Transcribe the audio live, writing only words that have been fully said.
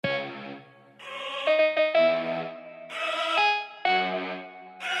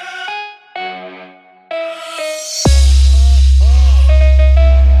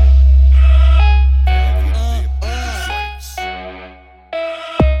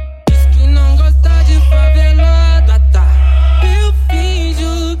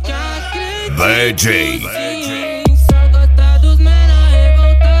DJ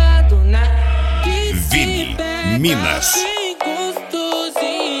Vini, Minas.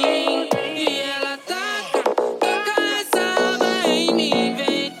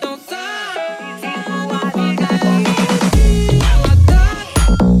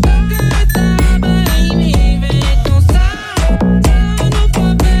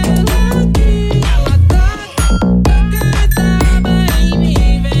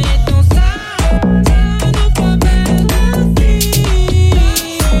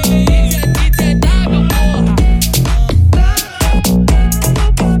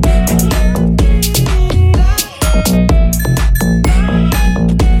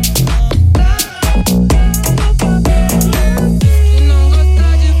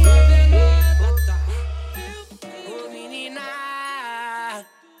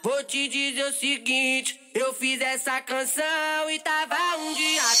 Vou te dizer o seguinte, eu fiz essa canção e tava um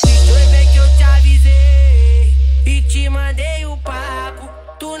dia triste. Foi bem que eu te avisei e te mandei o papo.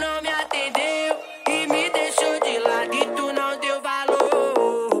 Tu não me atendeu e me deixou de lado e tu não deu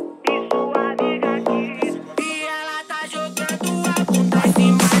valor. E sua amiga quis e ela tá jogando a bunda em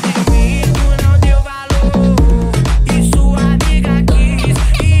cima de mim. Tu não deu valor. E sua amiga quis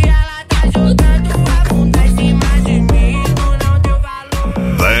e ela tá jogando a bunda em cima de mim. Tu não deu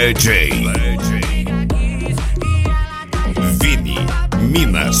valor. DJ Vini,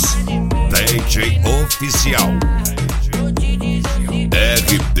 Minas. DJ oficial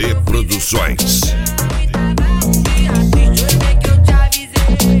RD Produções.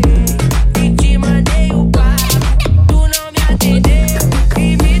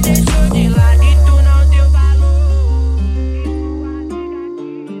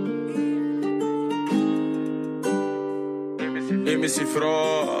 MC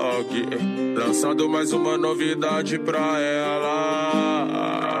Frog, lançando mais uma novidade pra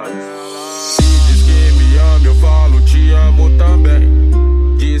ela. Diz que me ama, eu falo te amo também.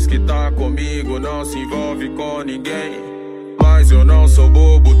 Diz que tá comigo, não se envolve com ninguém. Mas eu não sou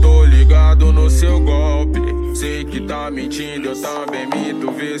bobo, tô ligado no seu golpe. Sei que tá mentindo, eu também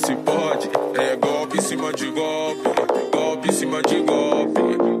minto, vê se pode. É golpe em cima de golpe, golpe em cima de golpe.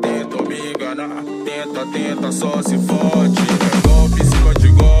 Tentam me enganar, tenta, só se fode. É golpe em cima de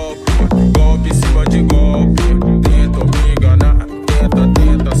golpe, golpe em cima de golpe. Tentam me enganar,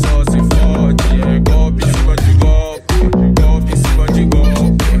 tenta, só se fode. É golpe em cima de golpe, golpe em cima de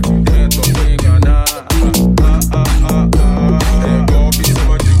golpe. Tentam me enganar, é golpe em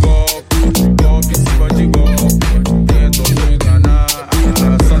cima de golpe, golpe em cima de golpe. Tentam me enganar,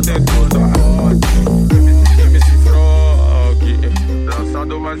 só tentou dar ódio. MC Frog,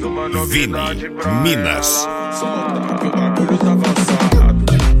 lançando mais uma novidade Vini, pra Minas. ela. Solta que o bagulho tá avançado.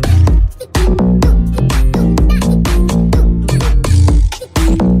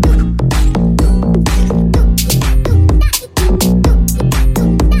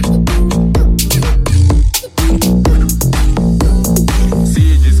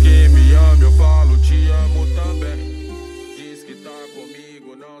 Se diz que me ama, eu falo te amo também. Diz que tá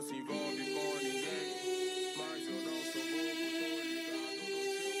comigo, não se envolve com ninguém. Mas eu não sou bobo, tô ligado no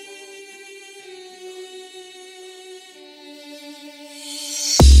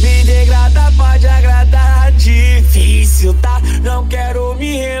seu. Me degrada pode agradar, difícil, tá? Não quero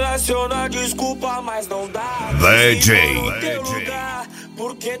me relacionar, desculpa, mas não dá. DJ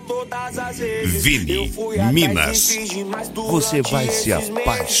Porque todas as vezes Vini, eu fui atrás Minas. e fingi, mas durante Você vai se esses meses,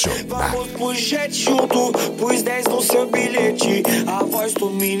 apaixonar. vamos pro jet junto, pus 10 no seu bilhete. A voz tu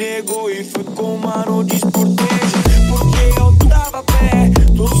me negou e fui com mano descortês. Porque eu tava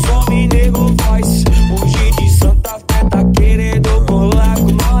perto, só me negou voz. Hoje de Santa Fé tá querendo colar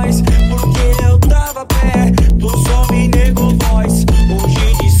com nós. Porque eu tava perto, só me negou voz.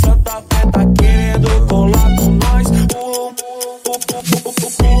 Hoje de Santa Fé tá querendo colar com nós.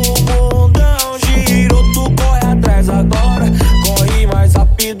 O mundão girou, tu corre atrás agora. Corre mais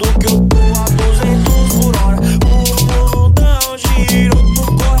rápido que eu tô a 200 por hora. O mundão girou, tu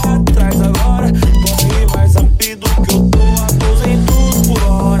corre atrás agora. Corre mais rápido que eu tô a 200 por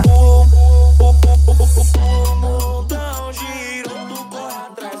hora. O mundão girou, tu corre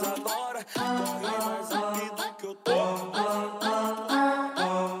atrás agora. Corre mais rápido que eu tô.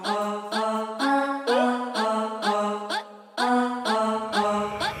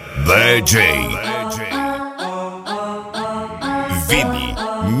 DJ Vini,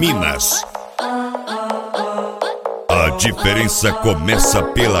 Minas. A diferença começa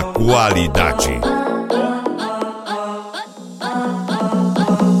pela qualidade.